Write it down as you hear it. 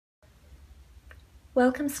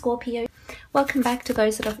Welcome Scorpio. Welcome back to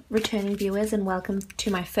those that are returning viewers, and welcome to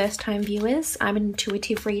my first time viewers. I'm an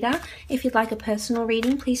intuitive reader. If you'd like a personal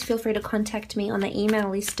reading, please feel free to contact me on the email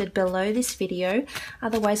listed below this video.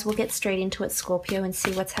 Otherwise, we'll get straight into it, Scorpio, and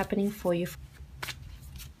see what's happening for you.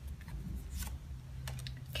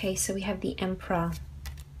 Okay, so we have the Emperor.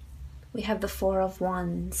 We have the Four of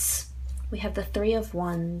Wands. We have the Three of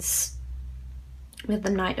Wands. We have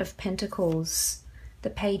the Knight of Pentacles. The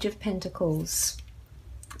Page of Pentacles.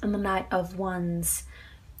 And the Knight of Wands.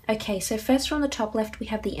 Okay, so first from the top left we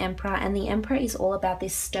have the Emperor, and the Emperor is all about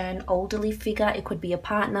this stern elderly figure. It could be a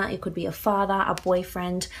partner, it could be a father, a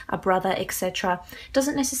boyfriend, a brother, etc.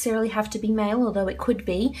 Doesn't necessarily have to be male, although it could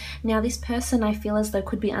be. Now this person, I feel as though,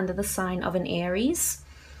 could be under the sign of an Aries.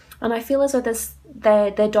 And I feel as though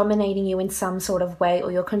they're dominating you in some sort of way,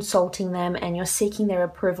 or you're consulting them and you're seeking their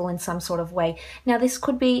approval in some sort of way. Now, this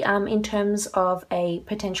could be in terms of a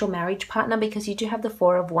potential marriage partner, because you do have the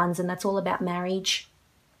Four of Wands, and that's all about marriage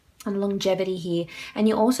and longevity here. And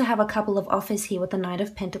you also have a couple of offers here with the Knight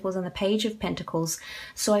of Pentacles and the Page of Pentacles.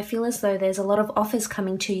 So I feel as though there's a lot of offers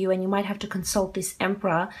coming to you, and you might have to consult this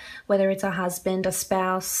Emperor, whether it's a husband, a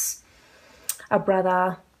spouse, a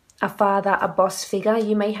brother, a father, a boss figure.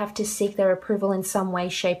 You may have to seek their approval in some way,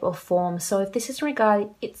 shape or form. So if this is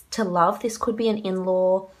regarding to love, this could be an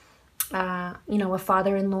in-law, a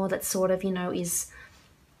father-in-law that sort of, is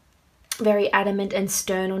very adamant and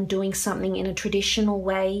stern on doing something in a traditional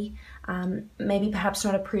way. Maybe perhaps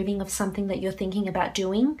not approving of something that you're thinking about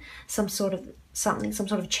doing, some sort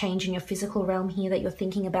of change in your physical realm here that you're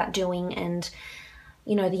thinking about doing. And,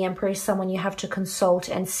 the Emperor is someone you have to consult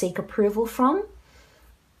and seek approval from.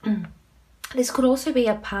 This could also be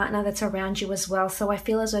a partner that's around you as well, so I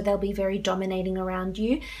feel as though they'll be very dominating around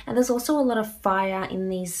you. And there's also a lot of fire in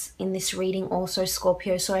this reading also,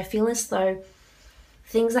 Scorpio, so I feel as though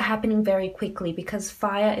things are happening very quickly, because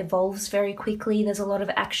fire evolves very quickly. There's a lot of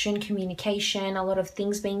action, communication, a lot of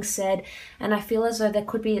things being said, and I feel as though there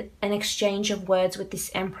could be an exchange of words with this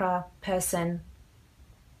Emperor person,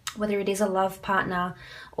 whether it is a love partner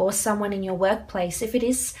or someone in your workplace. If it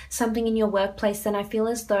is something in your workplace, then I feel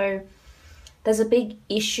as though there's a big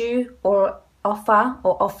issue or offer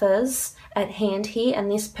or offers at hand here,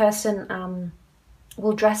 and this person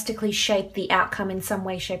will drastically shape the outcome in some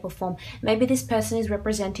way, shape or form. Maybe this person is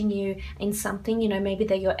representing you in something, maybe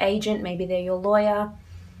they're your agent, maybe they're your lawyer,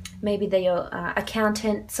 maybe they're your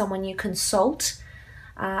accountant, someone you consult.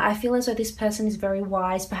 I feel as though this person is very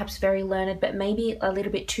wise, perhaps very learned, but maybe a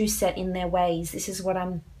little bit too set in their ways. This is what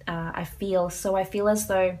I feel. So I feel as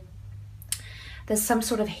though there's some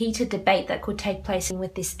sort of heated debate that could take place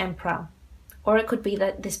with this Emperor. Or it could be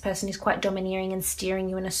that this person is quite domineering and steering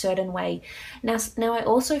you in a certain way. Now I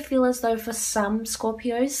also feel as though for some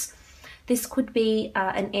Scorpios, this could be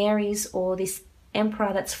an Aries or this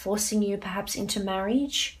Emperor that's forcing you perhaps into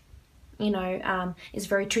marriage. Is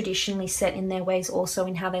very traditionally set in their ways also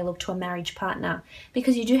in how they look to a marriage partner.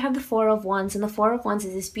 Because you do have the Four of Wands, and the Four of Wands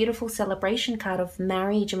is this beautiful celebration card of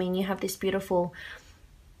marriage. I mean, you have this beautiful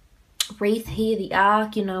wreath here, the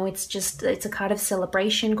arc, it's a card of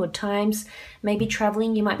celebration, good times. Maybe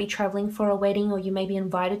traveling, you might be traveling for a wedding, or you may be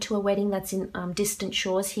invited to a wedding that's in distant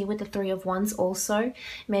shores here with the Three of Wands also.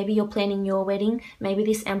 Maybe you're planning your wedding. Maybe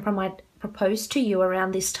this Emperor might propose to you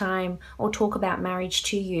around this time or talk about marriage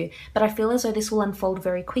to you. But I feel as though this will unfold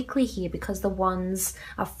very quickly here, because the wands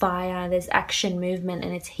are fire, there's action, movement,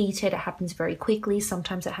 and it's heated. It happens very quickly.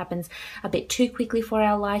 Sometimes it happens a bit too quickly for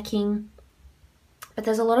our liking. But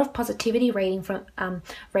there's a lot of positivity radiating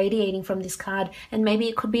from this card, and maybe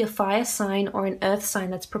it could be a fire sign or an earth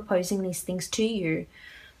sign that's proposing these things to you.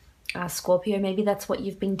 Scorpio, maybe that's what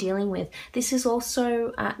you've been dealing with. This is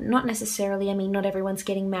also not necessarily, not everyone's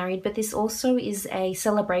getting married, but this also is a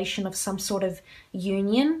celebration of some sort of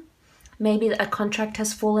union. Maybe a contract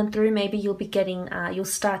has fallen through. Maybe you'll be getting, you'll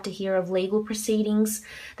start to hear of legal proceedings.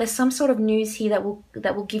 There's some sort of news here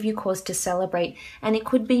that will give you cause to celebrate. And it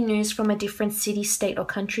could be news from a different city, state or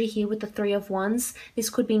country here with the Three of Wands. This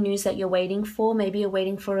could be news that you're waiting for. Maybe you're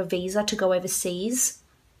waiting for a visa to go overseas.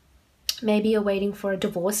 Maybe you're waiting for a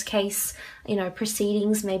divorce case,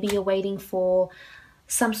 proceedings. Maybe you're waiting for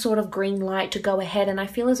some sort of green light to go ahead. And I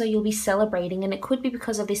feel as though you'll be celebrating. And it could be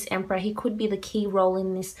because of this Emperor. He could be the key role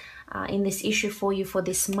in this issue for you for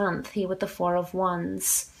this month here with the Four of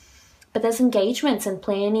Wands. But there's engagements and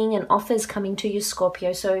planning and offers coming to you,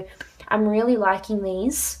 Scorpio. So I'm really liking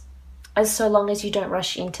these, as so long as you don't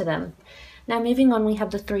rush into them. Now moving on, we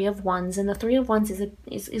have the Three of Wands. And the Three of Wands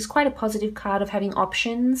is quite a positive card of having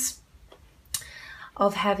options,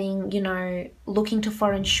 of having, looking to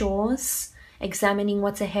foreign shores. examining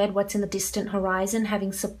what's ahead, what's in the distant horizon,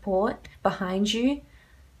 having support behind you,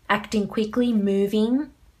 acting quickly,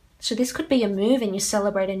 moving. So this could be a move, and you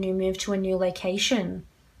celebrate a new move to a new location.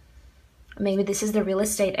 Maybe this is the real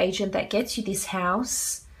estate agent that gets you this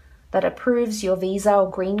house, that approves your visa or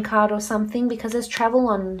green card or something, because there's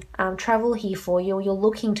travel here for you, or you're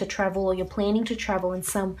looking to travel, or you're planning to travel in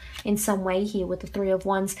some way here with the Three of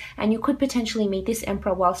Wands. And you could potentially meet this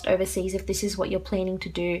Emperor whilst overseas if this is what you're planning to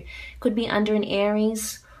do. Could be under an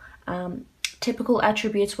Aries. Typical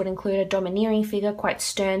attributes would include a domineering figure, quite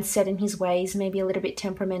stern, set in his ways, maybe a little bit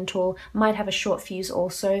temperamental, might have a short fuse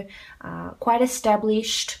also, quite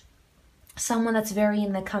established, someone that's very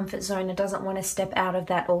in the comfort zone and doesn't want to step out of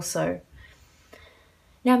that also.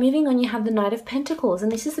 Now moving on, you have the Knight of Pentacles,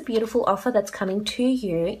 and this is a beautiful offer that's coming to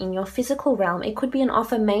you in your physical realm. It could be an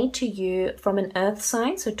offer made to you from an earth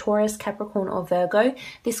sign, so Taurus, Capricorn or Virgo.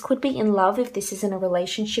 This could be in love if this is in a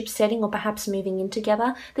relationship setting, or perhaps moving in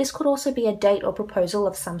together. This could also be a date or proposal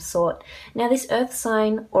of some sort. Now this earth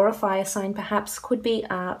sign or a fire sign perhaps could be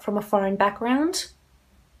from a foreign background.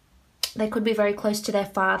 They could be very close to their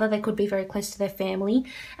father, they could be very close to their family,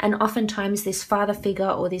 and oftentimes this father figure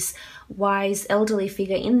or this wise elderly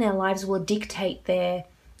figure in their lives will dictate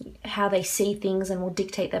how they see things, and will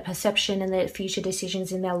dictate their perception and their future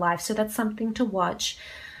decisions in their life. So that's something to watch.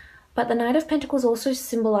 But the Knight of Pentacles also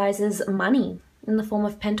symbolizes money in the form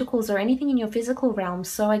of pentacles, or anything in your physical realm.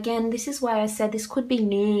 So again, this is why I said this could be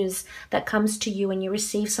news that comes to you when you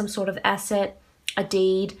receive some sort of asset, a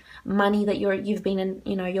deed, money that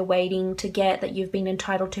you're waiting to get, that you've been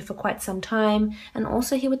entitled to for quite some time. And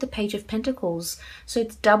also here with the Page of Pentacles, so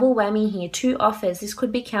it's double whammy here, 2 offers. This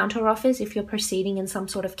could be counter offers if you're proceeding in some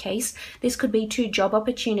sort of case. This could be 2 job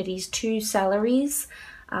opportunities, 2 salaries,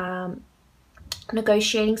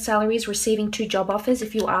 negotiating salaries, receiving 2 job offers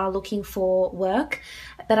if you are looking for work.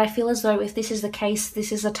 But I feel as though if this is the case,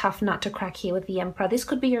 this is a tough nut to crack here with the Emperor. This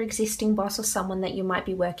could be your existing boss or someone that you might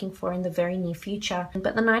be working for in the very near future.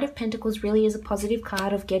 But the Knight of Pentacles really is a positive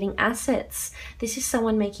card of getting assets. This is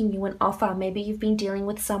someone making you an offer. Maybe you've been dealing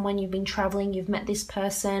with someone, you've been traveling, you've met this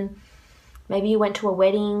person. Maybe you went to a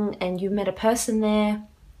wedding and you met a person there.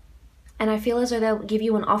 And I feel as though they'll give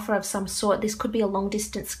you an offer of some sort. This could be a long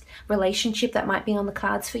distance relationship that might be on the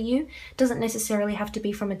cards for you. It doesn't necessarily have to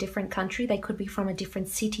be from a different country. They could be from a different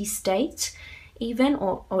city, state even,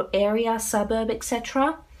 or area, suburb,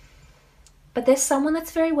 etc. But there's someone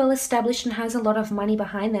that's very well established and has a lot of money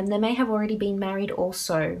behind them. They may have already been married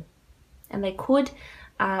also. And they could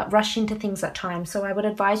rush into things at times. So I would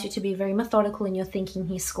advise you to be very methodical in your thinking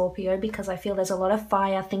here, Scorpio, because I feel there's a lot of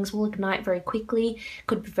fire. Things will ignite very quickly,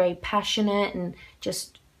 could be very passionate, and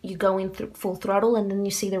just you go in full throttle, and then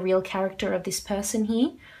you see the real character of this person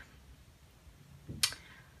here.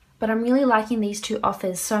 But I'm really liking these 2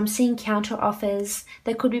 offers. So I'm seeing counter offers.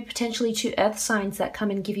 There could be potentially 2 earth signs that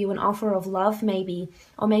come and give you an offer of love maybe.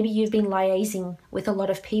 Or maybe you've been liaising with a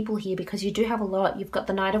lot of people here, because you do have a lot. You've got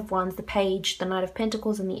the Knight of Wands, the Page, the Knight of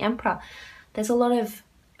Pentacles and the Emperor. There's a lot of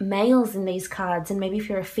males in these cards. And maybe if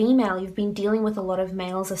you're a female, you've been dealing with a lot of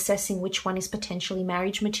males, assessing which one is potentially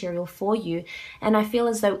marriage material for you. And I feel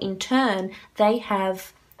as though in turn, they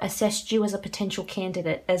have assessed you as a potential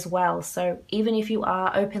candidate as well. So even if you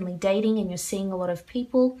are openly dating and you're seeing a lot of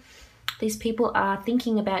people, these people are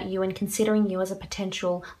thinking about you and considering you as a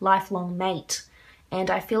potential lifelong mate. And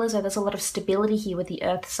I feel as though there's a lot of stability here with the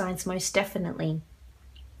earth signs, most definitely.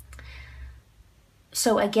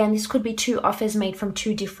 So again, this could be 2 offers made from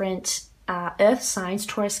 2 different earth signs,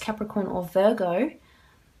 Taurus, Capricorn or Virgo.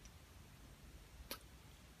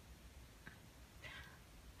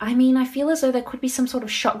 I mean, I feel as though there could be some sort of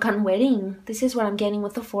shotgun wedding. This is what I'm getting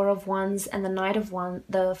with the 4 of Wands and the Knight of Wands,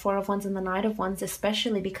 the 4 of Wands and the Knight of Wands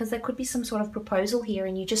especially, because there could be some sort of proposal here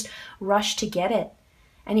and you just rush to get it.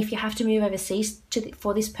 And if you have to move overseas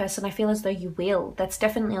for this person, I feel as though you will. That's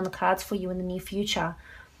definitely on the cards for you in the near future.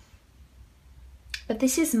 But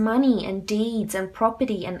this is money and deeds and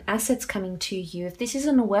property and assets coming to you. If this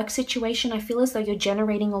isn't a work situation, I feel as though you're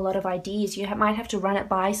generating a lot of ideas. You might have to run it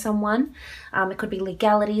by someone. It could be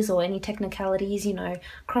legalities or any technicalities, you know,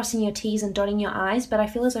 crossing your T's and dotting your I's. But I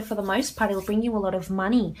feel as though for the most part, it'll bring you a lot of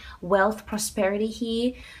money, wealth, prosperity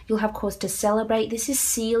here. You'll have cause to celebrate. This is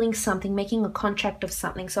sealing something, making a contract of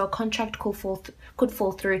something. So a contract could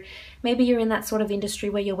fall through. Maybe you're in that sort of industry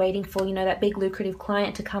where you're waiting for, you know, that big lucrative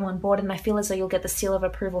client to come on board, and I feel as though you'll get the seal of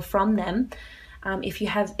approval from them if it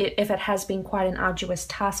has been quite an arduous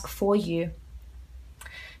task for you.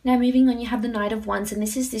 Now moving on, you have the Knight of Wands, and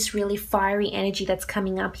this is this really fiery energy that's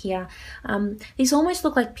coming up here. These almost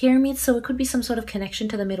look like pyramids, so it could be some sort of connection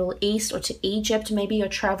to the Middle East or to Egypt. Maybe you're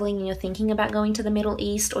traveling and you're thinking about going to the Middle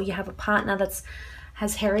East, or you have a partner that's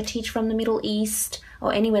has heritage from the Middle East,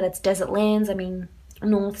 or anywhere that's desert lands. I mean,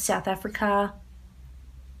 North, South Africa,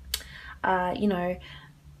 you know,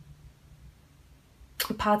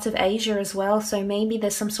 parts of Asia as well. So maybe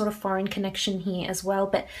there's some sort of foreign connection here as well,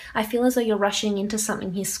 but I feel as though you're rushing into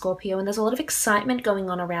something here, Scorpio, and there's a lot of excitement going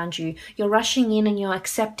on around you. You're rushing in and you're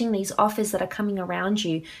accepting these offers that are coming around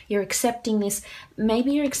you. You're accepting this,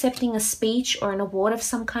 maybe you're accepting a speech or an award of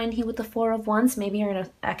some kind here with the Four of Wands. Maybe you're an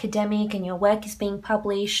academic and your work is being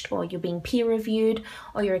published, or you're being peer reviewed,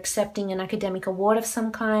 or you're accepting an academic award of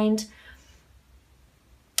some kind.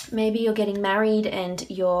 Maybe you're getting married and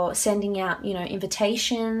you're sending out, you know,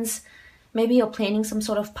 invitations. Maybe you're planning some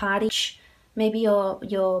sort of party. Maybe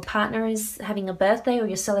your partner is having a birthday, or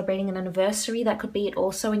you're celebrating an anniversary. That could be it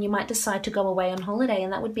also. And you might decide to go away on holiday,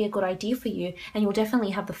 and that would be a good idea for you. And you'll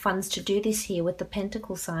definitely have the funds to do this here with the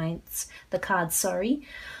Pentacle signs, the cards, sorry.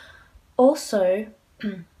 Also,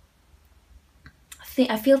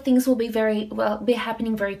 I feel things will be be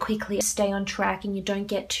happening very quickly. Stay on track and you don't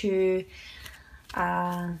get too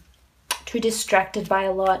distracted by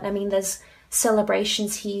a lot. I mean, there's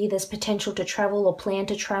celebrations here, there's potential to travel or plan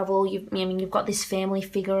to travel. You've got this family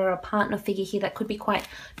figure or a partner figure here that could be quite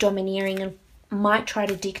domineering and might try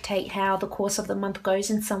to dictate how the course of the month goes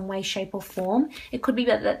in some way, shape or form. It could be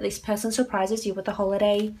that this person surprises you with a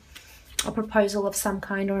holiday, a proposal of some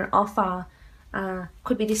kind, or an offer.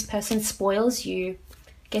 Could be this person spoils you,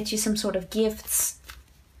 gets you some sort of gifts.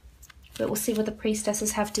 But we'll see what the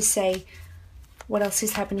priestesses have to say. What else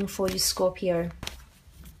is happening for you, Scorpio?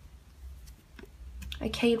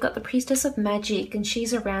 Okay, you've got the Priestess of Magic, and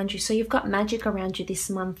she's around you. So you've got magic around you this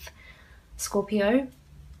month, Scorpio.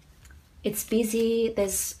 It's busy.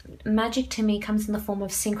 There's magic, to me, comes in the form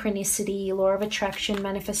of synchronicity, law of attraction,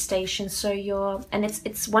 manifestation. So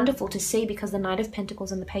it's wonderful to see, because the Knight of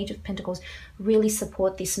Pentacles and the Page of Pentacles really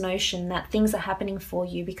support this notion that things are happening for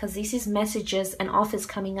you, because this is messages and offers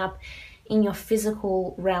coming up in your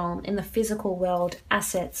physical realm, in the physical world,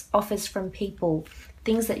 assets, offers from people,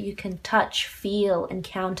 things that you can touch, feel,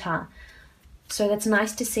 encounter. So that's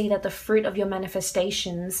nice to see that the fruit of your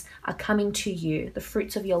manifestations are coming to you. The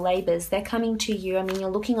fruits of your labors, they're coming to you. I mean, you're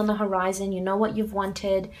looking on the horizon, you know what you've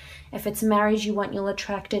wanted. If it's marriage you want, you'll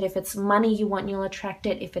attract it. If it's money you want, you'll attract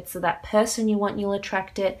it. If it's that person you want, you'll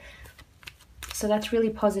attract it. So that's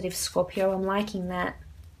really positive, Scorpio. I'm liking that.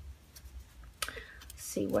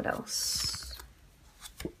 See what else.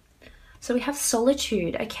 So we have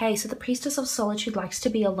solitude. Okay, so the Priestess of Solitude likes to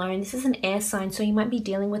be alone. This is an air sign, so you might be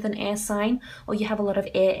dealing with an air sign, or you have a lot of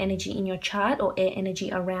air energy in your chart, or air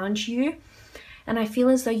energy around you. And I feel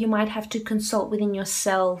as though you might have to consult within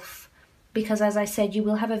yourself, because as I said, you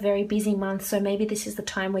will have a very busy month, so maybe this is the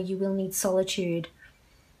time where you will need solitude.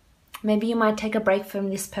 Maybe you might take a break from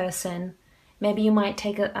this person. Maybe you might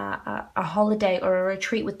take a holiday or a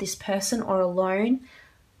retreat with this person, or alone.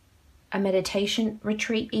 A meditation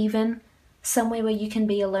retreat even, somewhere where you can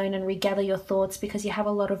be alone and regather your thoughts, because you have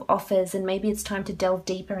a lot of offers, and maybe it's time to delve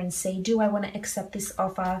deeper and see, do I want to accept this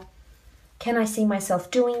offer? Can I see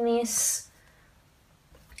myself doing this?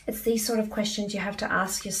 It's these sort of questions you have to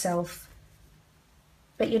ask yourself.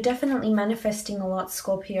 But you're definitely manifesting a lot,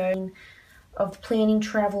 Scorpio, of planning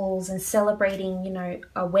travels and celebrating, you know,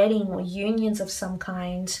 a wedding or unions of some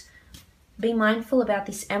kind. Be mindful about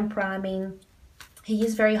this Emperor. I mean, he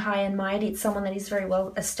is very high and mighty. It's someone that is very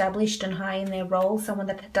well established and high in their role, someone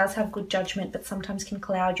that does have good judgment, but sometimes can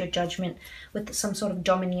cloud your judgment with some sort of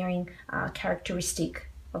domineering characteristic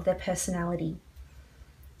of their personality.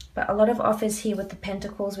 But a lot of offers here with the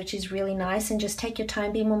Pentacles, which is really nice. And just take your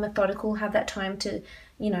time, be more methodical, have that time to,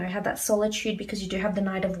 you know, have that solitude, because you do have the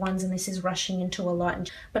Knight of Wands and this is rushing into a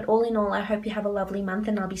lot. But all in all, I hope you have a lovely month,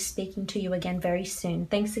 and I'll be speaking to you again very soon.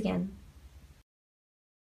 Thanks again.